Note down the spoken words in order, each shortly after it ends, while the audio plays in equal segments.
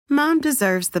Mom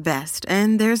deserves the best,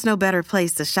 and there's no better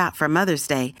place to shop for Mother's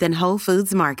Day than Whole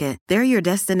Foods Market. They're your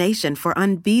destination for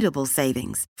unbeatable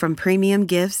savings, from premium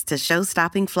gifts to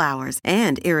show-stopping flowers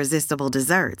and irresistible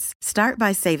desserts. Start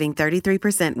by saving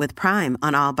 33% with Prime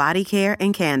on all body care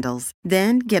and candles.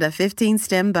 Then get a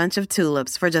 15-stem bunch of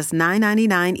tulips for just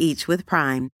 $9.99 each with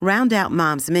Prime. Round out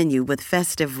Mom's menu with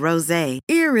festive rosé,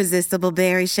 irresistible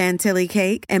berry chantilly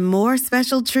cake, and more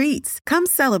special treats. Come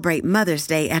celebrate Mother's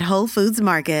Day at Whole Foods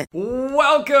Market.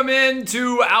 Welcome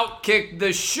into Outkick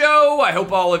the Show. I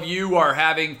hope all of you are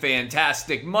having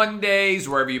fantastic Mondays,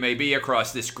 wherever you may be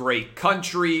across this great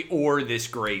country or this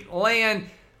great land.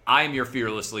 I'm your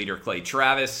fearless leader, Clay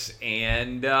Travis,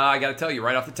 and I got to tell you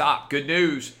right off the top, good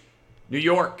news. New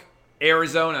York,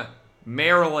 Arizona,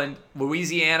 Maryland,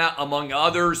 Louisiana, among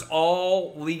others,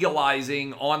 all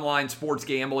legalizing online sports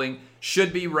gambling.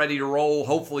 Should be ready to roll,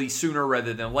 hopefully sooner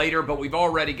rather than later. But we've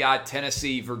already got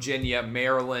Tennessee, Virginia,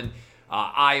 Maryland,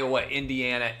 Iowa,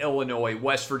 Indiana, Illinois,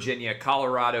 West Virginia,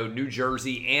 Colorado, New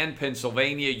Jersey, and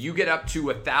Pennsylvania. You get up to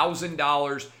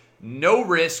 $1,000, no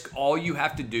risk. All you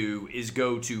have to do is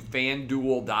go to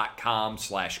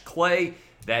FanDuel.com/Clay.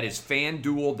 That is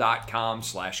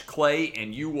FanDuel.com/Clay,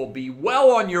 and you will be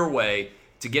well on your way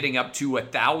to getting up to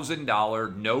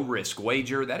 $1,000 no-risk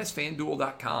wager. That is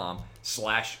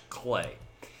FanDuel.com/Clay.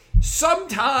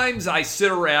 Sometimes I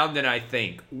sit around and I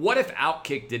think, what if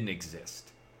Outkick didn't exist?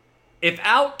 If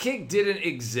Outkick didn't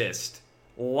exist,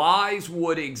 lies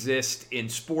would exist in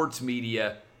sports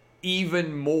media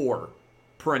even more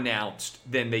pronounced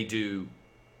than they do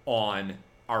on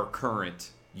our current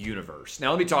universe.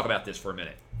 Now, let me talk about this for a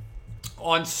minute.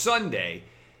 On Sunday,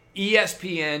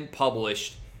 ESPN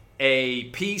published a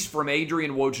piece from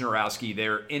Adrian Wojnarowski,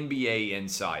 their NBA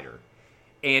insider.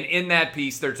 And in that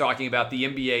piece, they're talking about the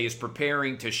NBA is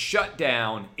preparing to shut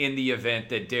down in the event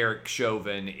that Derek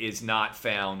Chauvin is not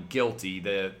found guilty,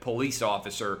 the police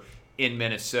officer in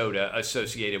Minnesota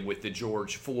associated with the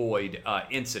George Floyd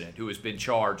incident, who has been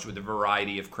charged with a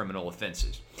variety of criminal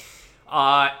offenses.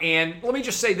 And let me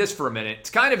just say this for a minute.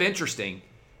 It's kind of interesting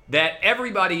that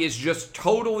everybody is just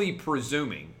totally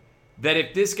presuming that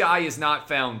if this guy is not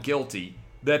found guilty,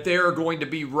 that there are going to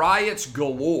be riots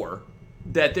galore,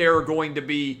 that there are going to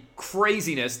be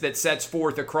craziness that sets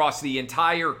forth across the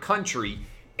entire country,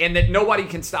 and that nobody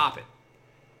can stop it.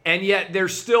 And yet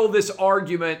there's still this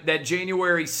argument that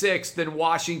January 6th in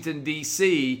Washington,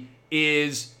 D.C.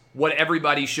 is what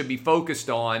everybody should be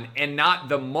focused on, and not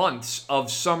the months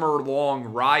of summer-long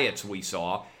riots we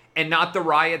saw, and not the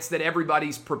riots that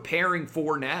everybody's preparing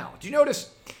for now. Do you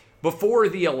notice before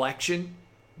the election,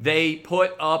 they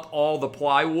put up all the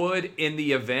plywood in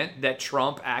the event that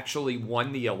Trump actually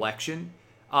won the election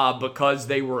because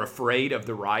they were afraid of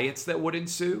the riots that would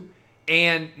ensue?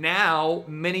 And now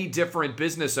many different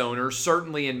business owners,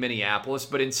 certainly in Minneapolis,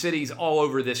 but in cities all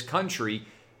over this country,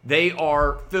 they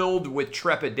are filled with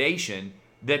trepidation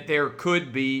that there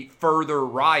could be further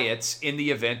riots in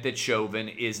the event that Chauvin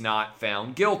is not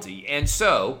found guilty. And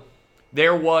so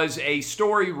there was a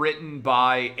story written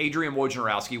by Adrian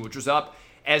Wojnarowski, which was up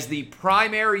as the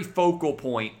primary focal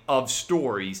point of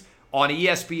stories on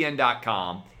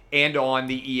ESPN.com and on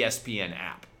the ESPN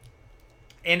app.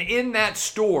 And in that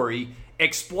story,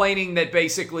 explaining that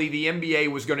basically the NBA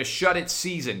was going to shut its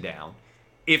season down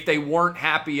if they weren't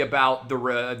happy about the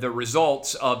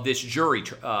results of this jury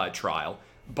trial.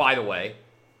 By the way,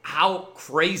 how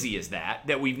crazy is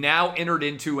that we've now entered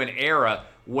into an era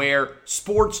where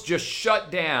sports just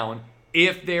shut down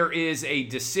if there is a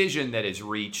decision that is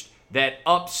reached that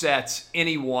upsets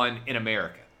anyone in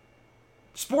America.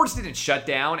 Sports didn't shut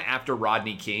down after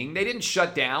Rodney King. They didn't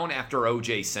shut down after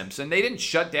O.J. Simpson. They didn't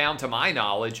shut down, to my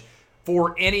knowledge,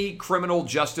 for any criminal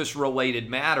justice-related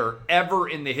matter ever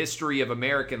in the history of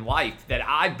American life that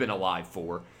I've been alive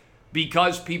for,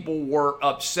 because people were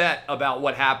upset about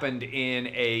what happened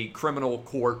in a criminal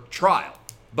court trial.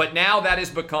 But now that has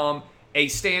become a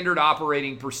standard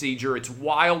operating procedure. It's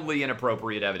wildly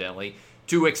inappropriate, evidently,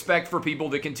 to expect for people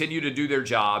to continue to do their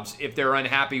jobs if they're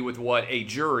unhappy with what a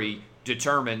jury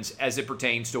determines as it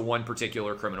pertains to one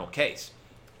particular criminal case.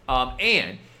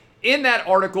 And in that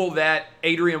article that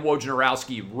Adrian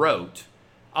Wojnarowski wrote,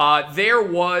 there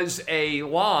was a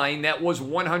line that was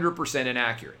 100%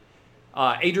 inaccurate.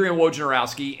 Adrian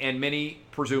Wojnarowski and many,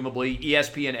 presumably,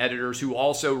 ESPN editors who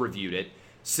also reviewed it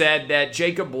said that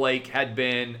Jacob Blake had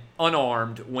been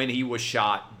unarmed when he was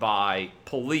shot by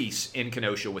police in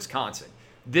Kenosha, Wisconsin.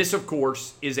 This, of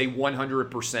course, is a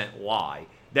 100% lie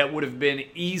that would have been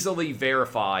easily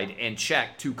verified and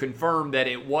checked to confirm that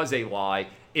it was a lie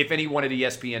if anyone at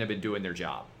ESPN had been doing their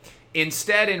job.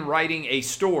 Instead, in writing a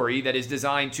story that is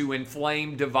designed to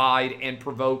inflame, divide, and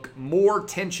provoke more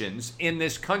tensions in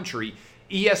this country,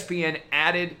 ESPN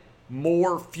added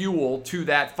more fuel to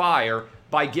that fire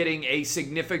by getting a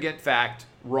significant fact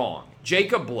wrong.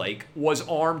 Jacob Blake was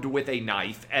armed with a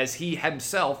knife, as he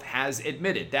himself has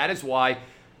admitted. That is why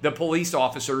the police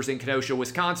officers in Kenosha,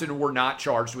 Wisconsin, were not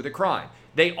charged with a crime.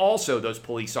 They also, those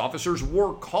police officers,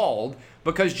 were called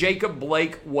because Jacob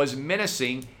Blake was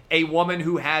menacing a woman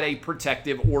who had a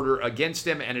protective order against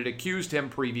him and had accused him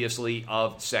previously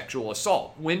of sexual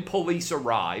assault. When police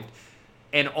arrived,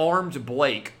 an armed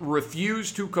Blake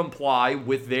refused to comply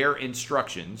with their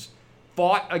instructions,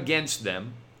 fought against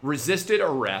them, resisted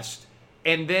arrest,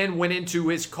 and then went into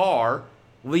his car,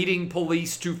 leading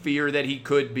police to fear that he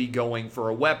could be going for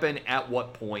a weapon, at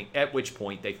which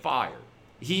point they fired.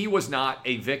 He was not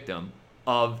a victim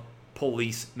of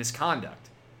police misconduct.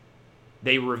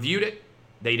 They reviewed it.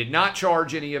 They did not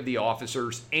charge any of the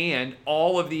officers, and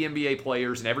all of the NBA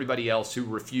players and everybody else who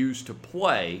refused to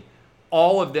play,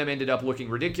 all of them ended up looking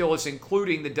ridiculous,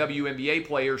 including the WNBA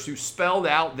players who spelled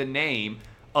out the name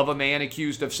of a man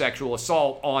accused of sexual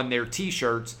assault on their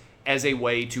t-shirts as a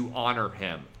way to honor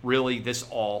him. Really, this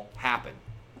all happened.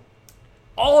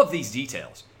 All of these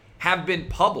details have been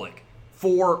public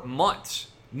for months,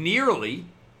 nearly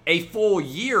a full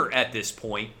year at this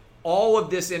point. All of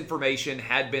this information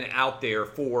had been out there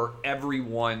for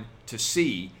everyone to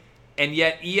see. And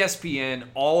yet ESPN,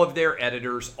 all of their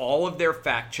editors, all of their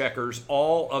fact checkers,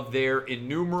 all of their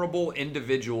innumerable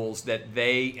individuals that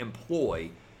they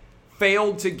employ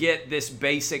failed to get this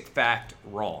basic fact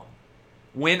wrong.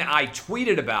 When I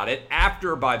tweeted about it,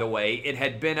 after, by the way, it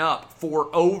had been up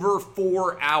for over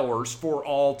 4 hours for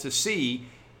all to see,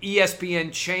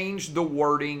 ESPN changed the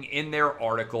wording in their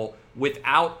article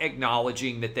without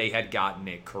acknowledging that they had gotten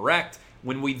it correct.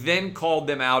 When we then called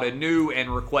them out anew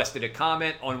and requested a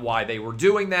comment on why they were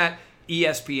doing that,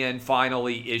 ESPN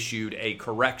finally issued a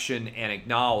correction and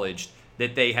acknowledged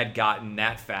that they had gotten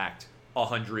that fact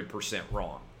 100%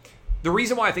 wrong. The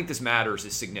reason why I think this matters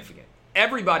is significant.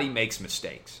 Everybody makes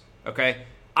mistakes, okay?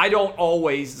 I don't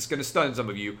always, it's going to stun some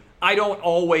of you, I don't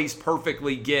always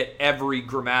perfectly get every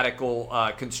grammatical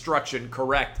construction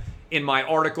correct in my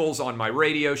articles, on my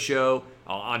radio show,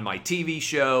 on my TV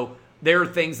show. There are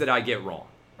things that I get wrong,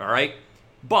 all right?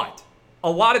 But a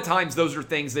lot of times those are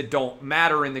things that don't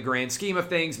matter in the grand scheme of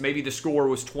things. Maybe the score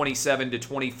was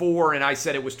 27-24 and I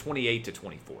said it was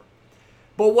 28-24.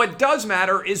 But what does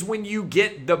matter is when you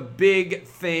get the big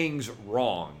things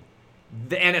wrong.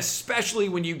 And especially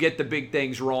when you get the big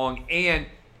things wrong. And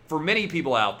for many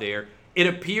people out there, it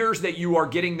appears that you are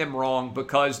getting them wrong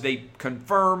because they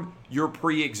confirm your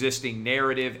pre-existing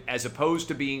narrative as opposed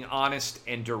to being honest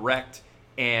and direct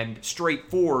and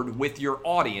straightforward with your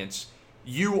audience.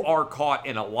 You are caught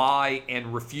in a lie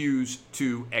and refuse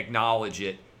to acknowledge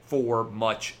it for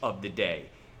much of the day.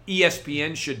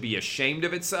 ESPN should be ashamed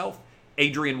of itself.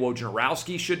 Adrian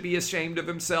Wojnarowski should be ashamed of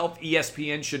himself.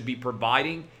 ESPN should be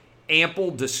providing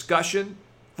ample discussion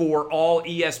for all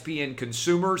ESPN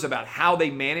consumers about how they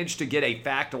managed to get a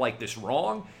fact like this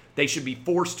wrong. They should be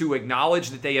forced to acknowledge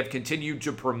that they have continued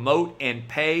to promote and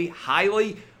pay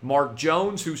highly. Mark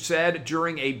Jones, who said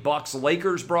during a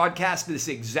Bucks-Lakers broadcast this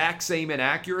exact same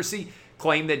inaccuracy,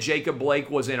 claimed that Jacob Blake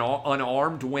was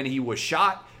unarmed when he was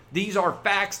shot. These are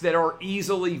facts that are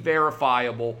easily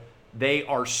verifiable. They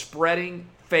are spreading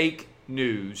fake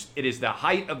news. It is the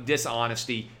height of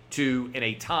dishonesty to, in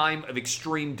a time of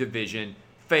extreme division,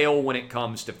 fail when it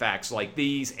comes to facts like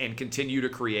these and continue to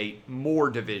create more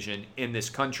division in this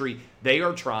country. They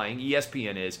are trying,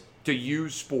 ESPN is, to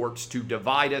use sports to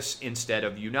divide us instead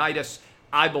of unite us.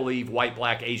 I believe white,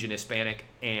 black, Asian, Hispanic,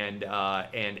 and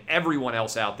everyone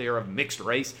else out there of mixed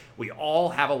race, we all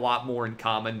have a lot more in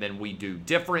common than we do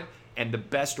different. And the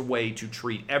best way to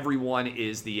treat everyone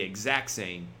is the exact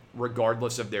same,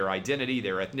 regardless of their identity,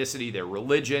 their ethnicity, their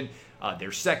religion,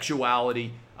 their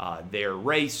sexuality, their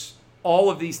race.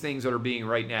 All of these things that are being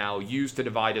right now used to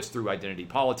divide us through identity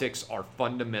politics are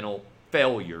fundamental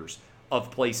failures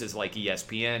of places like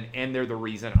ESPN, and they're the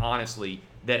reason, honestly,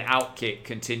 that Outkick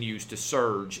continues to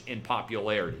surge in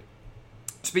popularity.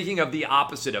 Speaking of the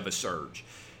opposite of a surge,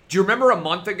 do you remember a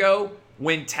month ago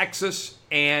when Texas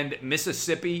and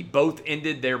Mississippi both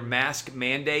ended their mask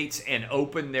mandates and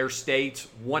opened their states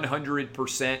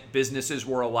 100%? Businesses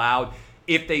were allowed,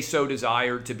 if they so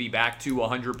desired, to be back to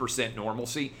 100%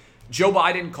 normalcy. Joe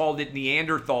Biden called it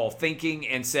Neanderthal thinking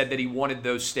and said that he wanted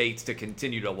those states to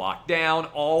continue to lock down.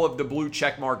 All of the blue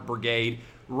checkmark brigade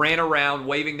ran around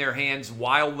waving their hands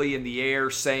wildly in the air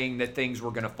saying that things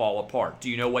were going to fall apart. Do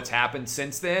you know what's happened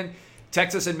since then?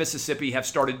 Texas and Mississippi have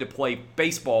started to play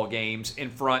baseball games in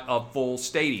front of full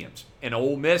stadiums. In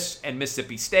Ole Miss and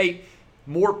Mississippi State,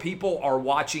 more people are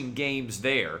watching games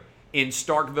there in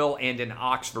Starkville and in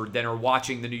Oxford than are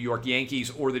watching the New York Yankees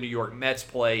or the New York Mets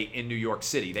play in New York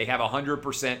City. They have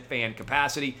 100% fan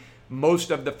capacity.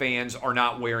 Most of the fans are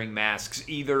not wearing masks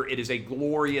either. It is a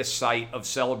glorious sight of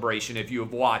celebration if you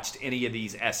have watched any of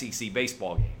these SEC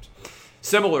baseball games.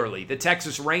 Similarly, the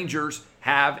Texas Rangers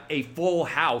have a full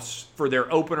house for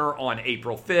their opener on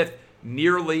April 5th,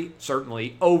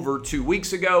 certainly over 2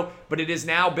 weeks ago, but it has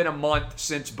now been a month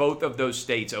since both of those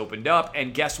states opened up,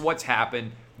 and guess what's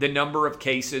happened? The number of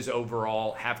cases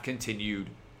overall have continued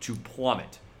to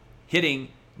plummet, hitting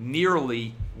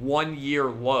nearly one-year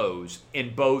lows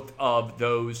in both of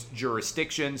those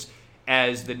jurisdictions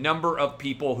as the number of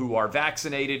people who are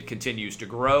vaccinated continues to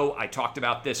grow. I talked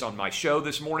about this on my show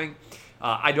this morning.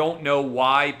 I don't know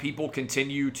why people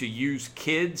continue to use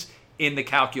kids in the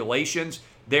calculations.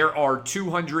 There are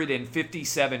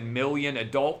 257 million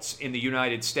adults in the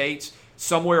United States.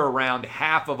 Somewhere around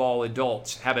half of all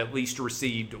adults have at least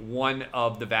received one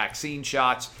of the vaccine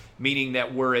shots, meaning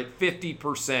that we're at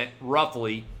 50%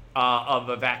 roughly of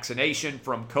a vaccination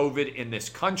from COVID in this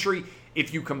country.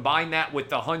 If you combine that with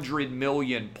the 100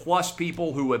 million plus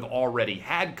people who have already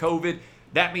had COVID,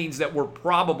 that means that we're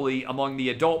probably among the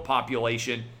adult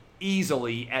population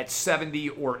easily at 70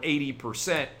 or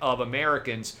 80% of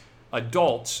Americans,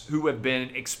 adults who have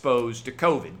been exposed to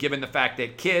COVID. Given the fact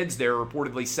that kids, there are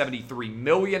reportedly 73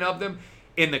 million of them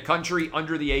in the country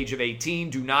under the age of 18,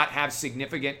 do not have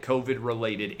significant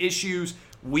COVID-related issues,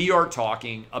 we are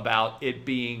talking about it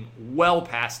being well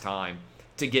past time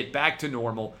to get back to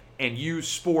normal and use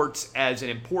sports as an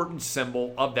important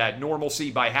symbol of that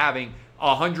normalcy by having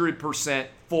 100%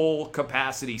 full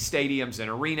capacity stadiums and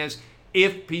arenas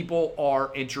if people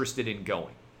are interested in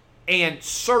going. And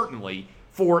certainly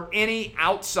for any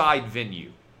outside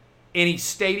venue, any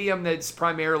stadium that's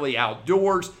primarily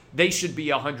outdoors, they should be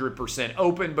 100%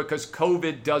 open because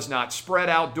COVID does not spread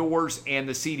outdoors, and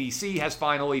the CDC has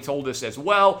finally told us as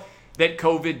well that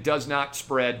COVID does not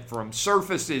spread from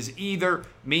surfaces either,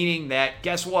 meaning that,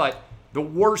 guess what? The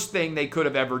worst thing they could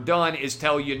have ever done is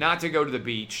tell you not to go to the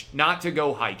beach, not to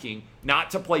go hiking,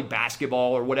 not to play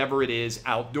basketball or whatever it is,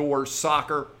 outdoors,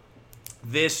 soccer.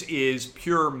 This is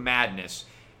pure madness.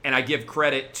 And I give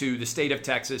credit to the state of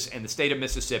Texas and the state of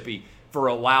Mississippi for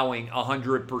allowing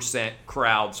 100%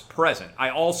 crowds present.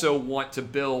 I also want to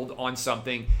build on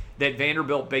something that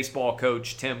Vanderbilt baseball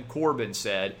coach Tim Corbin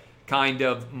said, kind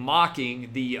of mocking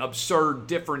the absurd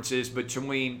differences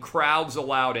between crowds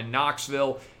allowed in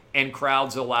Knoxville and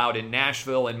crowds allowed in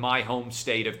Nashville in my home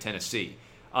state of Tennessee.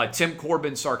 Tim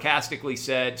Corbin sarcastically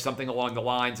said something along the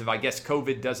lines of, I guess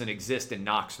COVID doesn't exist in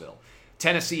Knoxville.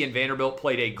 Tennessee and Vanderbilt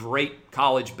played a great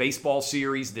college baseball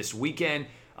series this weekend.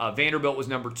 Vanderbilt was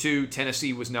number 2.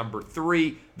 Tennessee was number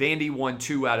 3. Vandy won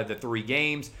 2 out of the 3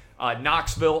 games.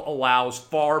 Knoxville allows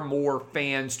far more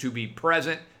fans to be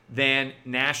present than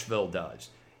Nashville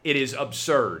does. It is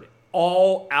absurd.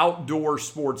 All outdoor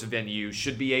sports venues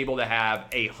should be able to have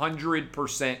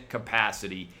 100%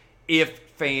 capacity if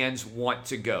fans want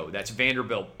to go. That's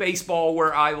Vanderbilt baseball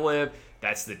where I live.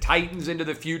 That's the Titans into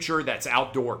the future. That's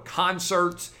outdoor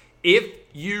concerts. If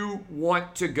you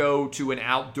want to go to an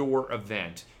outdoor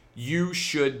event, you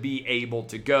should be able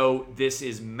to go. This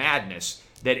is madness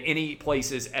that any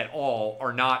places at all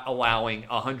are not allowing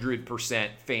 100%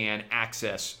 fan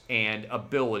access and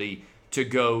ability to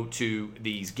go to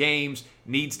these games.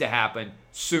 Needs to happen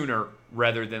sooner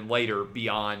rather than later,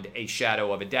 beyond a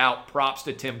shadow of a doubt. Props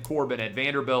to Tim Corbin at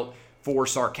Vanderbilt for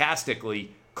sarcastically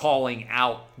calling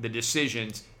out the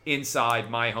decisions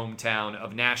inside my hometown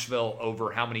of Nashville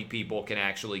over how many people can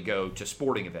actually go to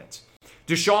sporting events.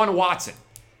 Deshaun Watson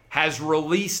has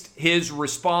released his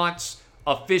response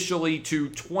officially to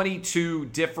 22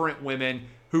 different women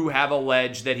who have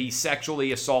alleged that he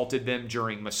sexually assaulted them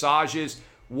during massages.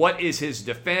 What is his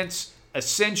defense?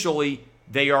 Essentially,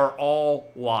 they are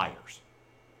all liars.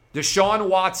 Deshaun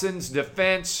Watson's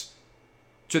defense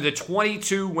to the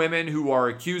 22 women who are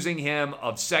accusing him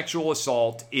of sexual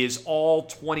assault is all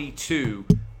 22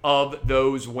 of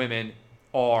those women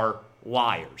are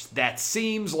liars. That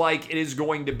seems like it is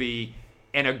going to be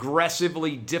an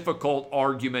aggressively difficult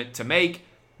argument to make.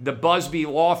 The Busby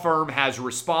law firm has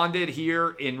responded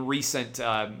here in recent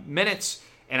minutes,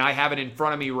 and I have it in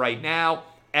front of me right now.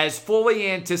 As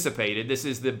fully anticipated, this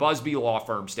is the Busby law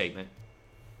firm statement.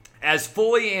 As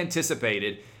fully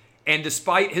anticipated, and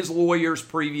despite his lawyer's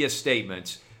previous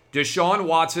statements, Deshaun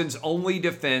Watson's only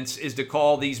defense is to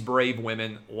call these brave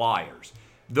women liars.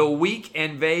 The weak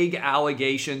and vague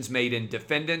allegations made in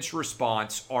defendant's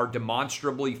response are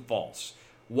demonstrably false.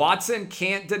 Watson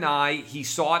can't deny he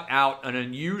sought out an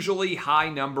unusually high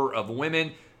number of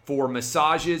women for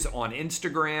massages on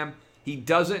Instagram. He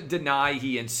doesn't deny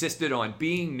he insisted on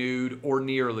being nude or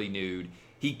nearly nude.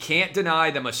 He can't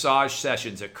deny the massage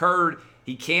sessions occurred.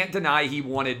 He can't deny he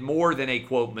wanted more than a,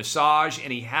 quote, massage,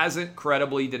 and he hasn't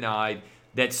credibly denied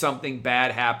that something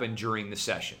bad happened during the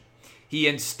session. He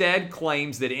instead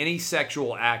claims that any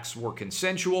sexual acts were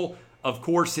consensual. Of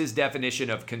course, his definition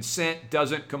of consent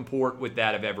doesn't comport with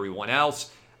that of everyone else.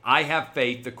 I have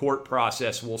faith the court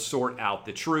process will sort out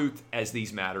the truth as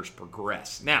these matters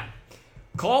progress. Now,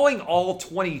 calling all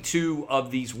 22 of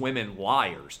these women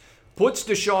liars puts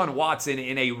Deshaun Watson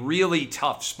in a really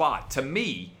tough spot, to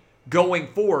me, going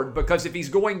forward, because if he's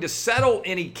going to settle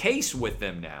any case with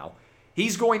them now,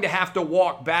 he's going to have to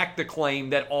walk back the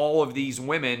claim that all of these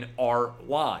women are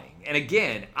lying. And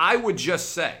again, I would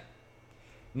just say,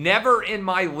 never in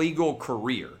my legal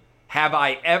career have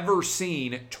I ever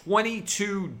seen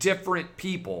 22 different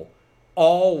people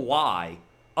all lie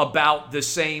about the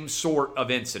same sort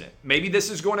of incident. Maybe this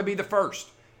is going to be the first.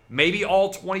 Maybe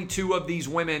all 22 of these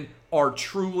women are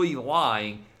truly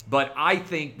lying, but I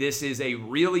think this is a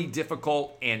really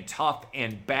difficult and tough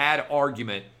and bad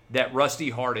argument that Rusty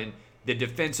Hardin, the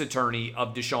defense attorney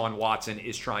of Deshaun Watson,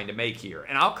 is trying to make here.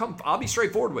 And I'll be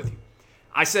straightforward with you.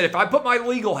 I said, if I put my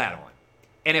legal hat on,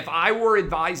 and if I were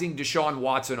advising Deshaun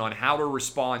Watson on how to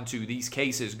respond to these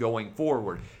cases going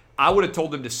forward, I would have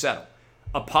told him to settle.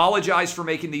 Apologize for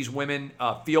making these women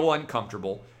feel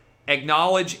uncomfortable.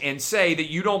 Acknowledge and say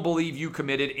that you don't believe you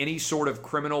committed any sort of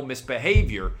criminal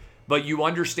misbehavior, but you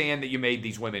understand that you made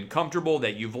these women comfortable,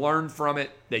 that you've learned from it,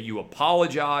 that you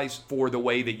apologize for the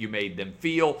way that you made them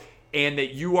feel, and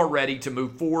that you are ready to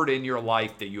move forward in your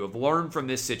life, that you have learned from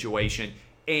this situation,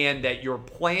 and that your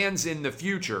plans in the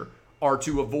future are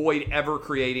to avoid ever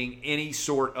creating any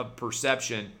sort of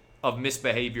perception of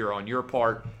misbehavior on your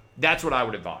part. That's what I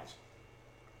would advise.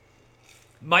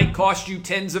 Might cost you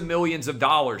tens of millions of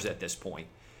dollars at this point,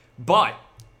 but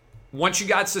once you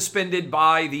got suspended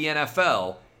by the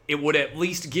NFL, it would at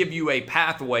least give you a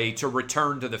pathway to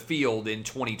return to the field in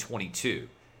 2022.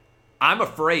 I'm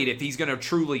afraid if he's going to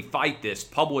truly fight this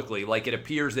publicly, like it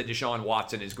appears that Deshaun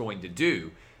Watson is going to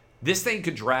do, this thing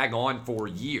could drag on for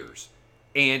years.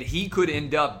 And he could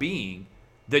end up being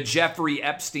the Jeffrey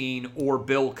Epstein or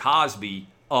Bill Cosby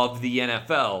of the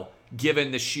NFL,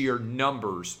 given the sheer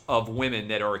numbers of women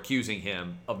that are accusing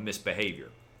him of misbehavior.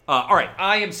 All right,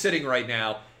 I am sitting right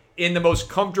now in the most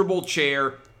comfortable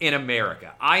chair in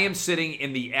America. I am sitting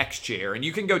in the X chair, and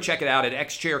you can go check it out at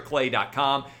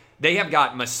xchairclay.com. They have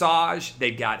got massage,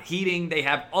 they've got heating, they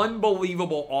have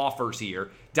unbelievable offers here.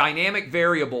 Dynamic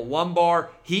variable lumbar,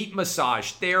 heat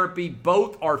massage therapy,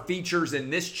 both are features in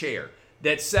this chair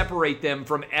that separate them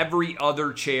from every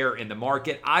other chair in the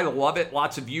market. I love it.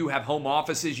 Lots of you have home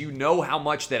offices. You know how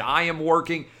much that I am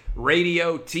working.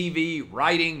 Radio, TV,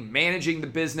 writing, managing the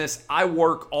business. I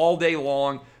work all day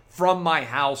long from my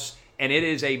house, and it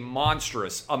is a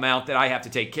monstrous amount that I have to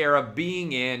take care of.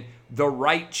 Being in the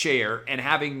right chair and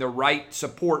having the right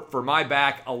support for my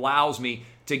back allows me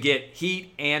to get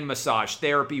heat and massage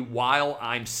therapy while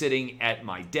I'm sitting at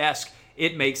my desk.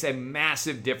 It makes a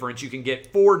massive difference. You can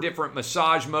get 4 different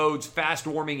massage modes, fast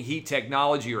warming, heat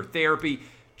technology, or therapy.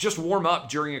 Just warm up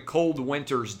during a cold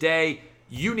winter's day.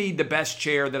 You need the best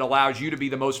chair that allows you to be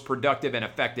the most productive and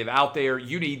effective out there.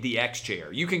 You need the X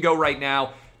Chair. You can go right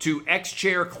now to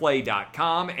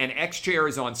xchairclay.com, and X Chair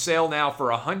is on sale now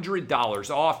for $100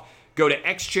 off. Go to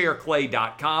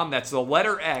xchairclay.com. That's the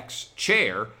letter X,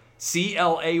 chair,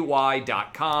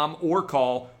 CLAY.com, or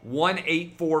call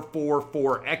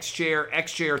 1-844-4XChair.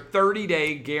 XChair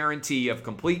 30-day guarantee of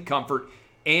complete comfort,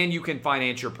 and you can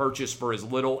finance your purchase for as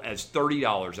little as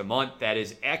 $30 a month. That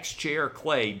is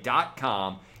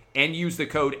xchairclay.com, and use the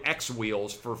code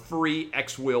XWheels for free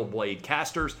X-Wheel blade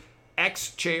casters.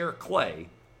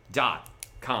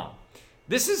 xchairclay.com.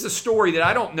 This is a story that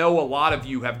I don't know a lot of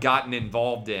you have gotten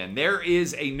involved in. There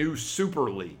is a new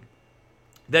Super League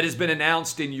that has been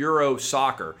announced in Euro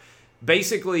soccer.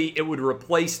 Basically, it would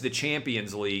replace the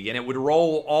Champions League, and it would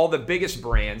roll all the biggest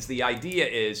brands. The idea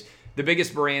is the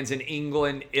biggest brands in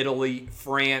England, Italy,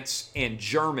 France, and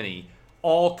Germany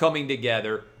all coming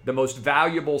together, the most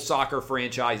valuable soccer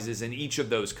franchises in each of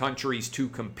those countries to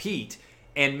compete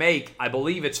and make, I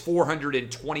believe it's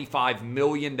 $425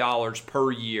 million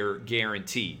per year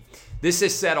guaranteed. This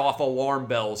has set off alarm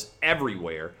bells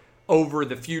everywhere over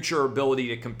the future ability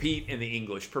to compete in the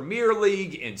English Premier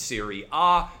League, in Serie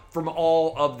A, from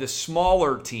all of the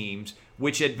smaller teams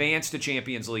which advance to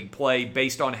Champions League play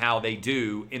based on how they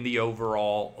do in the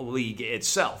overall league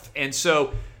itself. And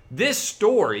so this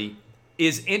story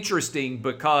is interesting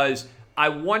because I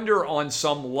wonder on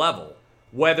some level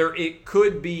whether it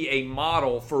could be a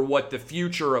model for what the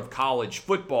future of college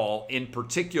football in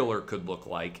particular could look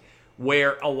like,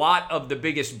 where a lot of the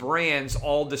biggest brands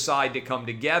all decide to come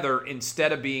together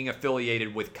instead of being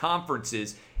affiliated with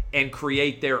conferences and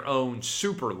create their own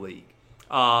super league.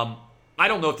 I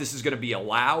don't know if this is going to be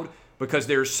allowed, because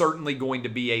there's certainly going to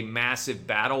be a massive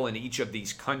battle in each of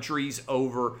these countries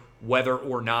over whether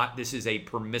or not this is a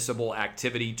permissible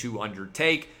activity to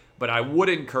undertake. But I would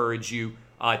encourage you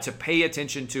to pay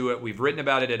attention to it. We've written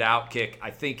about it at Outkick. I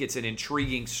think it's an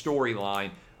intriguing storyline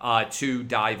to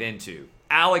dive into.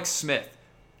 Alex Smith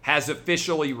has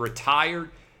officially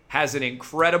retired, has an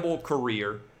incredible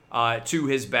career to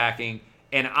his backing,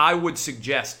 and I would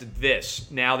suggest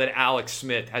this now that Alex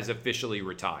Smith has officially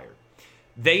retired.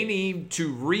 They need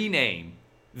to rename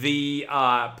the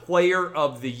Player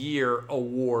of the Year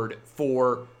award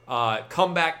for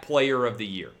Comeback Player of the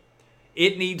Year.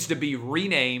 It needs to be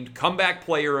renamed. Comeback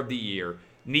Player of the Year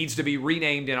needs to be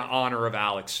renamed in honor of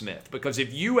Alex Smith. Because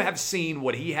if you have seen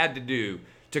what he had to do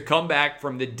to come back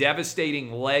from the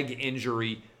devastating leg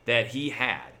injury that he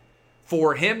had,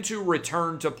 for him to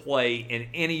return to play in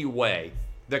any way,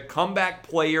 the Comeback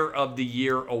Player of the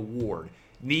Year award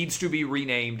needs to be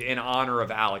renamed in honor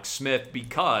of Alex Smith,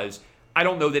 because I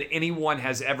don't know that anyone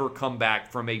has ever come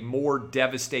back from a more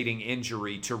devastating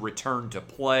injury to return to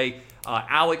play.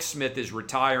 Alex Smith is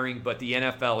retiring, but the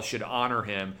NFL should honor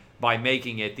him by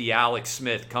making it the Alex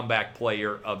Smith Comeback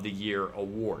Player of the Year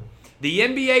award. The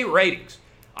NBA ratings.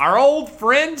 Our old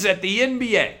friends at the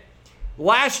NBA.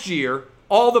 Last year,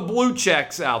 all the blue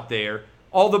checks out there,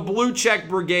 all the blue check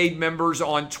brigade members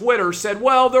on Twitter said,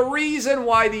 well, the reason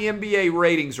why the NBA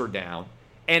ratings are down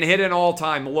and hit an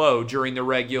all-time low during the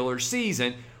regular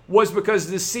season was because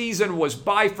the season was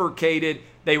bifurcated.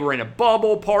 They were in a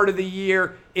bubble part of the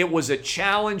year. It was a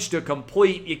challenge to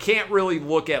complete. You can't really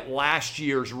look at last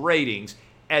year's ratings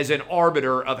as an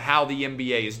arbiter of how the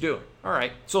NBA is doing. All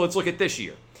right, so let's look at this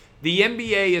year. The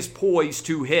NBA is poised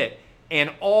to hit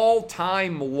an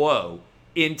all-time low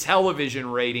in television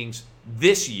ratings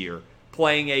this year,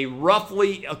 playing a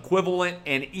roughly equivalent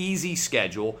and easy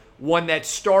schedule, one that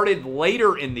started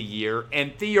later in the year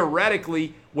and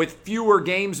theoretically, with fewer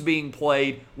games being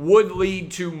played, would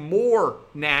lead to more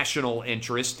national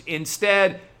interest.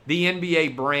 Instead, the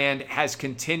NBA brand has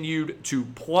continued to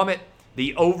plummet.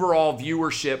 The overall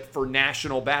viewership for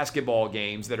national basketball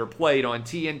games that are played on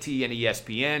TNT and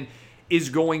ESPN is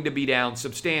going to be down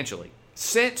substantially.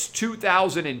 Since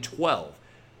 2012,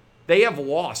 they have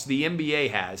lost, the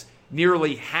NBA has,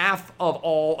 nearly half of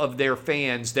all of their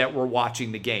fans that were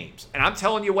watching the games. And I'm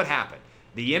telling you what happened.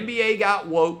 The NBA got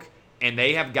woke and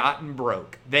they have gotten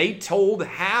broke. They told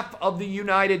half of the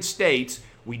United States,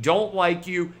 we don't like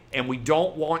you and we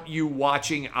don't want you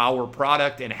watching our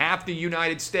product. And half the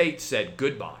United States said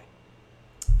goodbye.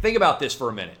 Think about this for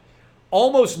a minute.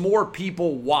 Almost more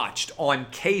people watched on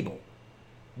cable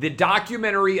the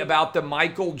documentary about the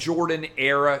Michael Jordan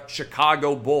era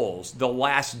Chicago Bulls, The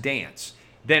Last Dance,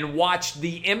 than watched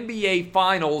the NBA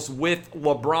Finals with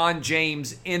LeBron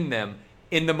James in them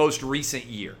in the most recent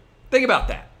year. Think about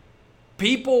that.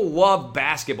 People love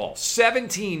basketball.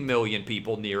 17 million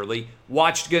people nearly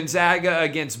watched Gonzaga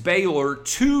against Baylor,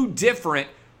 two different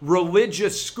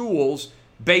religious schools,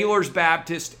 Baylor's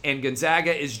Baptist and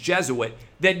Gonzaga is Jesuit,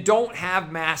 that don't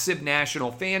have massive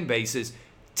national fan bases.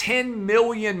 10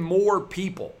 million more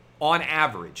people on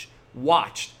average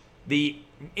watched the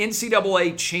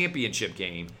NCAA championship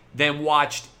game than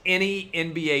watched any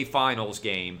NBA Finals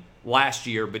game last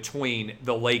year between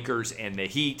the Lakers and the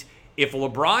Heat. If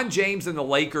LeBron James and the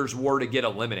Lakers were to get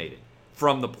eliminated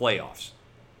from the playoffs,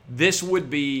 this would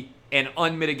be an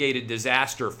unmitigated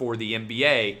disaster for the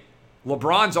NBA.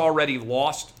 LeBron's already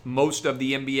lost most of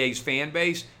the NBA's fan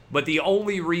base, but the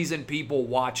only reason people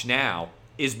watch now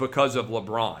is because of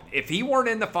LeBron. If he weren't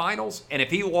in the finals and if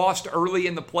he lost early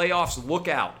in the playoffs, look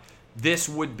out. This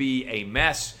would be a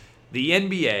mess. The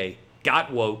NBA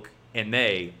got woke and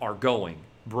they are going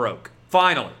broke.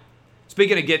 Finally,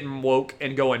 speaking of getting woke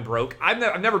and going broke, I've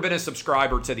never been a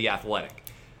subscriber to The Athletic.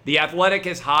 The Athletic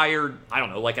has hired,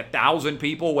 like 1,000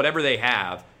 people, whatever they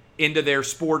have, into their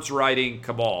sports writing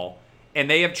cabal. And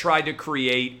they have tried to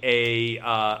create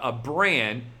a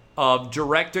brand of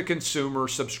direct-to-consumer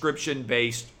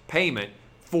subscription-based payment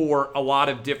for a lot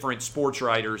of different sports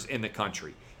writers in the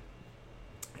country.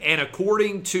 And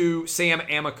according to Sam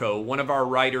Amico, one of our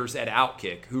writers at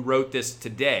Outkick, who wrote this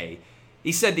today,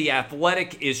 he said The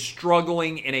Athletic is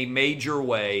struggling in a major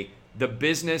way The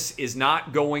business is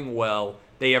not going well.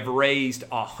 They have raised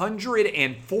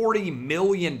 $140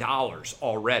 million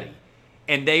already,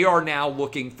 and they are now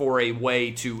looking for a way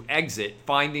to exit,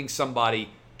 finding somebody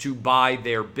to buy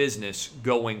their business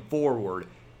going forward,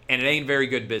 and it ain't very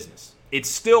good business. It's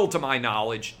still, to my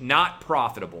knowledge, not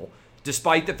profitable,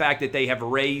 despite the fact that they have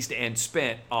raised and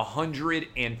spent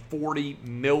 $140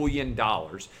 million.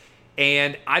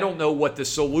 And I don't know what the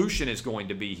solution is going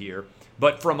to be here,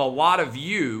 but from a lot of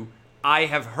you, I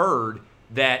have heard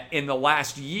that in the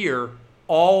last year,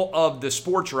 all of the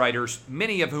sports writers,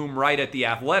 many of whom write at The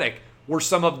Athletic, were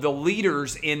some of the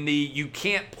leaders in the you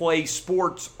can't play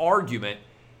sports argument.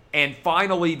 And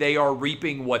finally, they are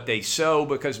reaping what they sow,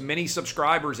 because many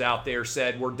subscribers out there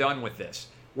said, we're done with this.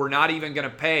 We're not even going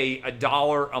to pay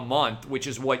 $1 a month, which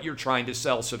is what you're trying to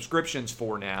sell subscriptions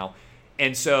for now.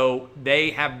 And so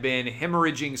they have been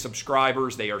hemorrhaging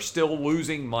subscribers. They are still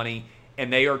losing money,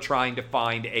 and they are trying to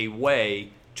find a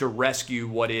way to rescue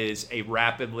what is a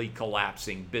rapidly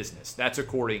collapsing business. That's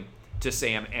according to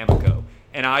Sam Amico.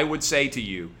 And I would say to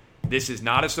you, this is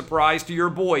not a surprise to your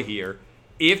boy here.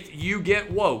 If you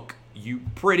get woke, you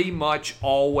pretty much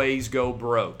always go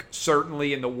broke,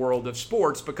 certainly in the world of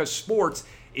sports, because sports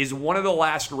is one of the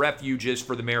last refuges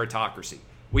for the meritocracy.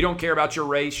 We don't care about your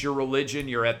race, your religion,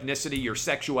 your ethnicity, your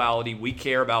sexuality. We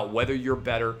care about whether you're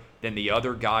better than the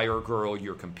other guy or girl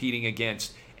you're competing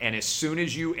against. And as soon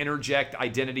as you interject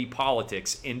identity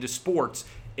politics into sports,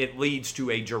 it leads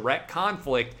to a direct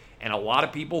conflict, and a lot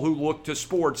of people who look to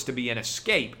sports to be an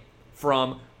escape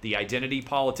from the identity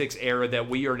politics era that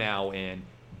we are now in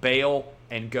bail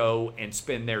and go and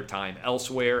spend their time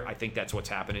elsewhere. I think that's what's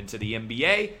happening to the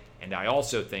NBA, and I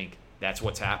also think that's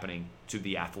what's happening to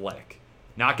The Athletic.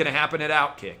 Not going to happen at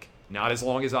Outkick, not as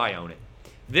long as I own it.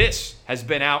 This has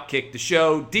been Outkick the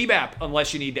show. DBAP,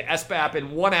 unless you need to SBAP.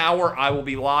 In 1 hour, I will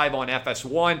be live on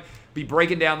FS1, be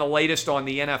breaking down the latest on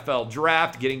the NFL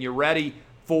draft, getting you ready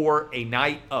for a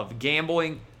night of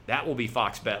gambling. That will be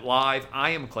Fox Bet Live.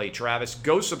 I am Clay Travis.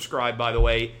 Go subscribe, by the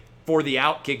way, for the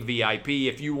Outkick VIP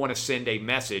if you want to send a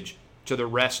message to the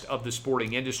rest of the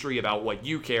sporting industry about what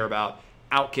you care about.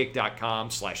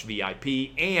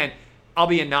 Outkick.com/VIP. And I'll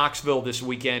be in Knoxville this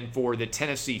weekend for the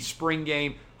Tennessee spring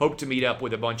game. Hope to meet up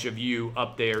with a bunch of you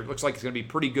up there. Looks like it's going to be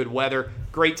pretty good weather.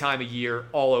 Great time of year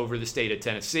all over the state of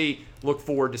Tennessee. Look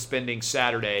forward to spending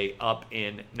Saturday up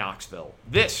in Knoxville.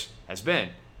 This has been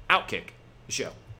Outkick the show.